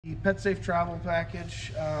The Petsafe travel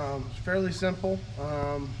package is fairly simple,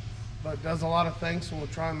 but does a lot of things, so we'll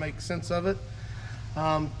try and make sense of it.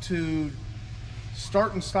 To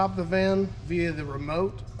start and stop the van via the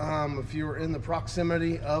remote, if you're in the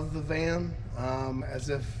proximity of the van, as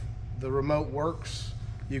if the remote works,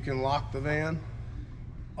 you can lock the van.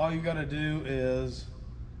 All you got to do is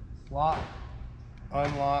lock,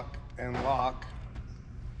 unlock, and lock.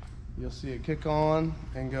 You'll see it kick on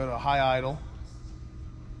and go to high idle.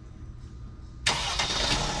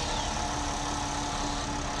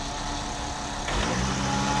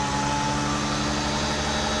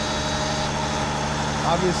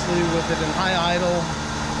 Obviously, with it in high idle,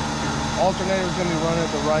 your alternator is going to be running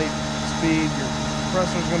at the right speed, your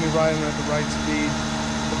compressor is going to be running at the right speed.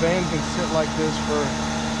 The van can sit like this for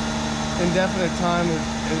indefinite time,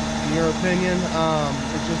 in your opinion.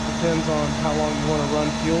 It just depends on how long you want to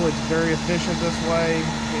run fuel. It's very efficient this way.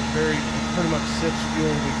 It pretty much sips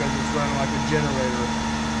fuel because it's running like a generator.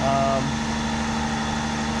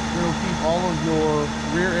 It'll keep all of your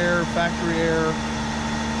rear air, factory air.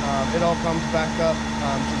 It all comes back up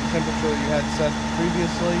to the temperature that you had set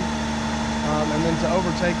previously. And then to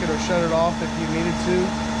overtake it or shut it off if you needed to,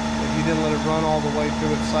 if you didn't let it run all the way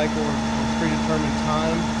through its cycle or predetermined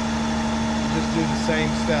time, just do the same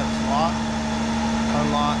steps: lock,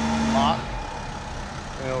 unlock, lock.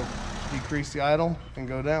 It'll decrease the idle and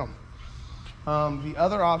go down. The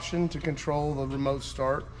other option to control the remote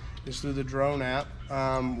start is through the drone app,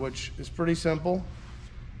 which is pretty simple.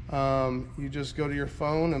 You just go to your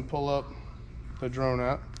phone and pull up the drone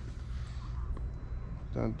app.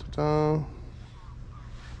 Dun, dun, dun.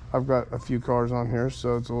 I've got a few cars on here,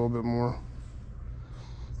 so it's a little bit more.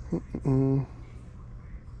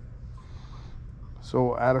 So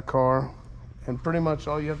we'll add a car, and pretty much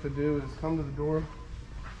all you have to do is come to the door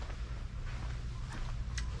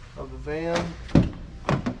of the van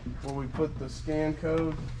where we put the scan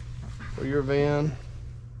code for your van,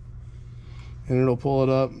 and it'll pull it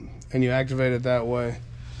up and you activate it that way.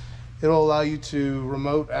 It'll allow you to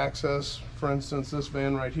remote access, for instance, this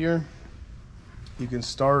van right here. You can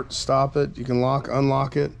start, stop it, you can lock,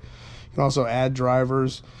 unlock it. You can also add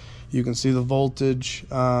drivers. You can see the voltage.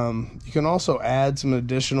 You can also add some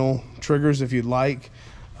additional triggers if you'd like.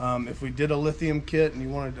 If we did a lithium kit and you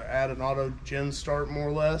wanted to add an auto gen start more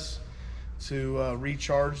or less to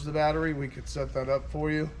recharge the battery, we could set that up for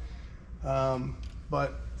you.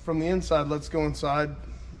 But from the inside, let's go inside.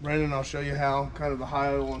 Brandon, I'll show you how kind of the high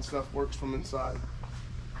idle and stuff works from inside.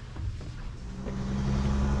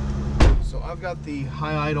 So I've got the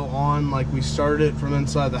high idle on like we started it from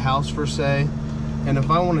inside the house per se. And if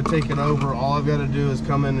I want to take it over, all I've got to do is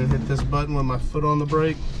come in and hit this button with my foot on the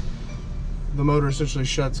brake. The motor essentially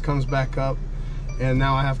shuts, comes back up, and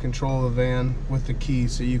now I have control of the van with the key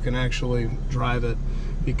so you can actually drive it.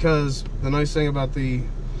 Because the nice thing about the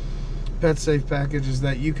Petsafe package is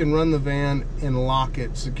that you can run the van and lock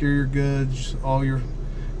it, secure your goods, all your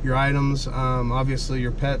items. Obviously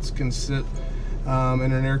your pets can sit in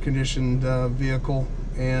an air-conditioned vehicle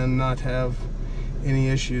and not have any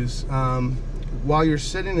issues. While you're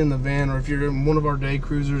sitting in the van, or if you're in one of our day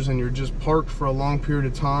cruisers and you're just parked for a long period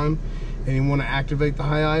of time and you want to activate the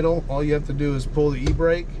high idle, all you have to do is pull the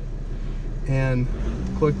e-brake and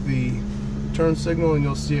click the turn signal and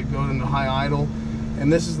you'll see it go into high idle.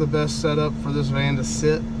 And this is the best setup for this van to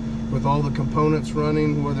sit with all the components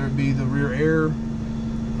running, whether it be the rear air,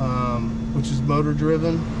 which is motor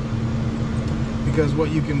driven. Because what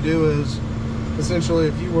you can do is, essentially,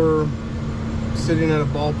 if you were sitting at a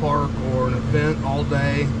ballpark or an event all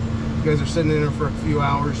day, you guys are sitting in there for a few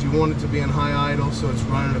hours, you want it to be in high idle so it's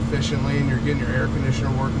running efficiently and you're getting your air conditioner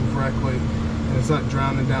working correctly and it's not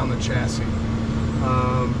drowning down the chassis.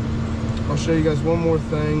 I'll show you guys one more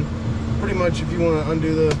thing. Pretty much if you want to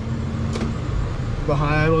undo the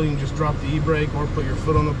high idle, you can just drop the e-brake or put your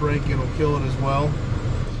foot on the brake, it'll kill it as well.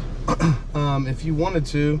 If you wanted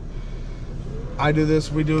to,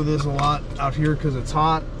 we do this a lot out here because it's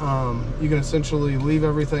hot. You can essentially leave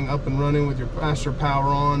everything up and running with your master power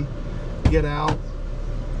on, get out,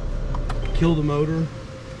 kill the motor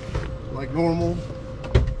like normal,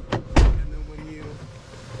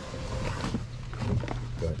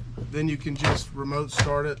 and then you can just remote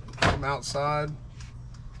start it from outside.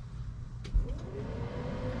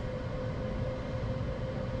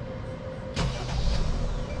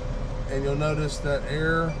 And you'll notice that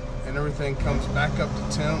air and everything comes back up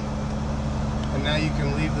to temp, and now you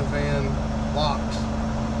can leave the van locked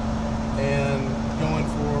and go in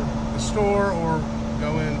for the store or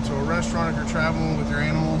go into a restaurant if you're traveling with your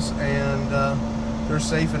animals, and they're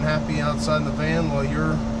safe and happy outside the van while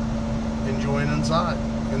you're enjoying inside.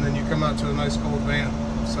 And then you come out to a nice cold van.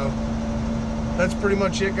 So that's pretty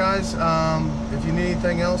much it, guys. If you need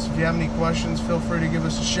anything else, if you have any questions, feel free to give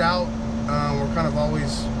us a shout. We're kind of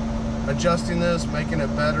always adjusting this, making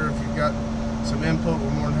it better. If you've got some input,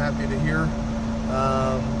 we're more than happy to hear.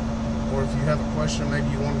 Or if you have a question, maybe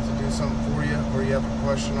you wanted to do something for you, or you have a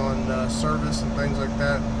question on service and things like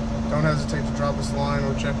that, don't hesitate to drop us a line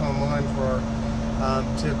or check online for our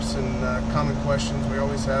tips and common questions. We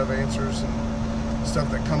always have answers and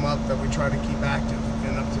stuff that come up that we try to keep active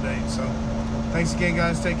and up to date. So thanks again,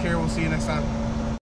 guys. Take care. We'll see you next time.